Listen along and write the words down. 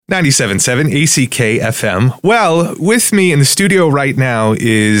97.7 ACK FM. Well, with me in the studio right now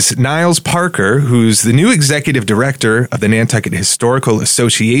is Niles Parker, who's the new executive director of the Nantucket Historical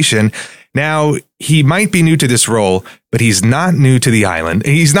Association. Now, he might be new to this role, but he's not new to the island.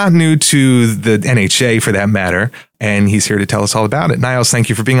 He's not new to the NHA for that matter. And he's here to tell us all about it. Niles, thank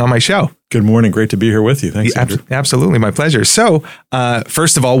you for being on my show. Good morning. Great to be here with you. Thanks, Andrew. Absolutely. My pleasure. So,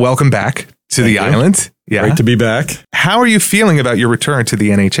 first of all, welcome back to the island. Yeah. Great to be back. How are you feeling about your return to the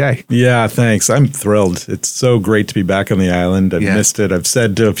NHA? Yeah, thanks. I'm thrilled. It's so great to be back on the island. I've missed it. I've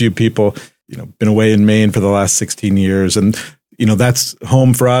said to a few people, been away in Maine for the last 16 years and that's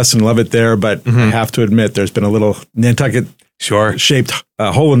home for us and love it there. But I have to admit, there's been a little Nantucket shaped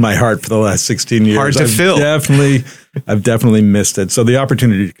hole in my heart for the last 16 years. Hard to fill. I've definitely missed it. So the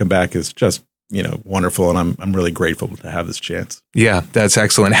opportunity to come back is just, wonderful. And I'm really grateful to have this chance. Yeah, that's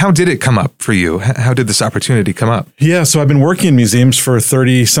excellent. How did it come up for you? How did this opportunity come up? Yeah, so I've been working in museums for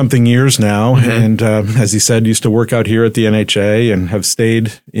 30 something years now. And as you said, used to work out here at the NHA and have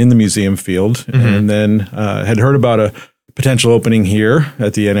stayed in the museum field. And then had heard about a potential opening here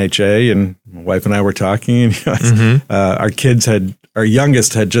at the NHA, and my wife and I were talking. And our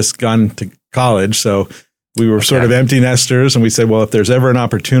youngest had just gone to college, so we were sort of empty nesters, and we said, well, if there's ever an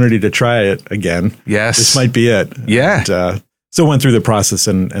opportunity to try it again, this might be it. Yeah. And, so went through the process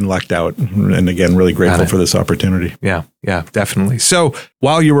and lucked out. And again, really grateful for this opportunity. Yeah, definitely. So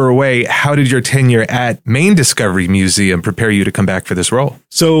while you were away, how did your tenure at Maine Discovery Museum prepare you to come back for this role?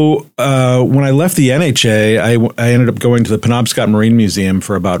 So when I left the NHA, I ended up going to the Penobscot Marine Museum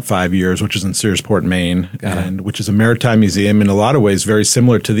for about 5 years, which is in Searsport, Maine, and which is a maritime museum in a lot of ways very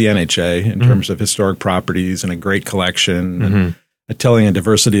similar to the NHA in terms of historic properties and a great collection and telling a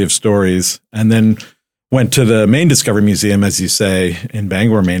diversity of stories. And then went to the Maine Discovery Museum, as you say, in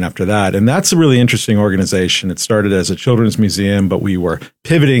Bangor, Maine after that. And that's a really interesting organization. It started as a children's museum, but we were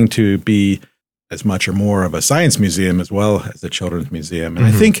pivoting to be as much or more of a science museum as well as a children's museum. And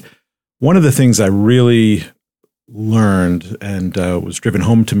I think one of the things I really learned and was driven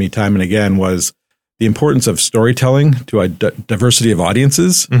home to me time and again was the importance of storytelling to a diversity of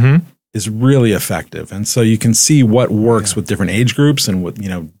audiences. Is really effective. And so you can see what works with different age groups and with,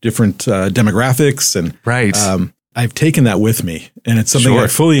 different demographics. And I've taken that with me, and it's something I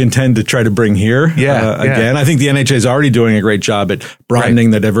fully intend to try to bring here again. I think the NHA is already doing a great job at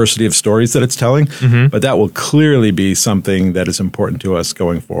broadening the diversity of stories that it's telling, but that will clearly be something that is important to us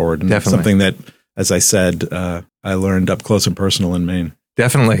going forward. And something that, as I said, I learned up close and personal in Maine.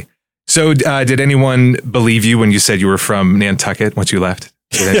 Definitely. So did anyone believe you when you said you were from Nantucket once you left?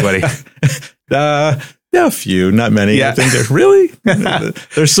 Did anybody? A few, not many. I think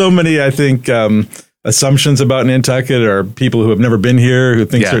there's so many, I think, assumptions about Nantucket, or people who have never been here who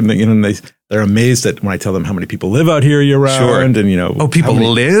think certain things, they're amazed at when I tell them how many people live out here year round. And, people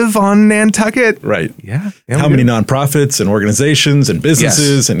live on Nantucket? Right. Yeah. How many nonprofits and organizations and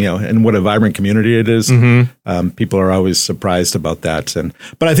businesses and what a vibrant community it is. People are always surprised about that.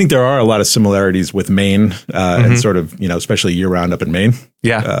 But I think there are a lot of similarities with Maine and sort of, especially year round up in Maine.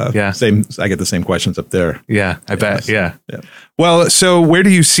 Same. I get the same questions up there. Yeah, I bet. Yeah. Well, so where do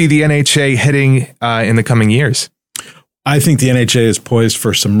you see the NHA heading in the coming years? I think the NHA is poised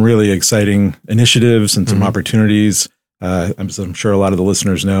for some really exciting initiatives and some opportunities. I'm sure a lot of the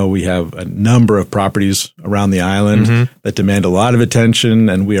listeners know we have a number of properties around the island that demand a lot of attention,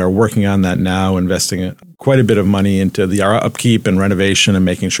 and we are working on that now, investing quite a bit of money into the upkeep and renovation and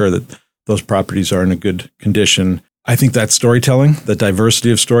making sure that those properties are in a good condition. I think that storytelling, the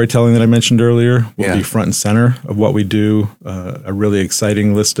diversity of storytelling that I mentioned earlier, will be front and center of what we do. A really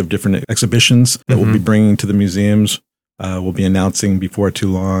exciting list of different exhibitions that we'll be bringing to the museums. We'll be announcing before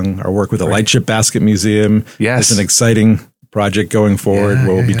too long our work with the Lightship Basket Museum. It's an exciting project going forward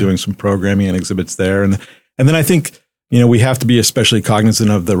where we'll be doing some programming and exhibits there. And then I think, we have to be especially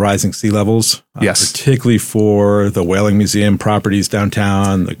cognizant of the rising sea levels, particularly for the Whaling Museum properties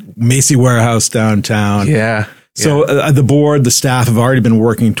downtown, the Macy Warehouse downtown. So the board, the staff have already been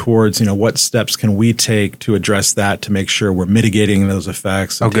working towards, what steps can we take to address that, to make sure we're mitigating those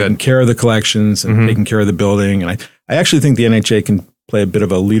effects, and taking care of the collections and taking care of the building. And I actually think the NHA can play a bit of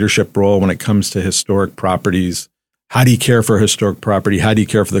a leadership role when it comes to historic properties. How do you care for a historic property? How do you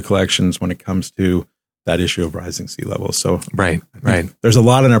care for the collections when it comes to that issue of rising sea levels? So right. There's a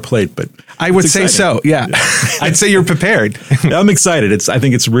lot on our plate, but I would say so. Yeah. I'd say you're prepared. I'm excited. I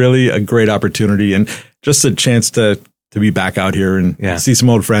think it's really a great opportunity and just a chance to be back out here and see some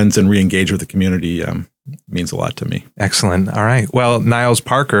old friends and re-engage with the community. Means a lot to me. Excellent. All right. Well, Niles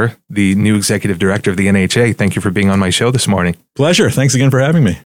Parker, the new executive director of the NHA, thank you for being on my show this morning. Pleasure. Thanks again for having me.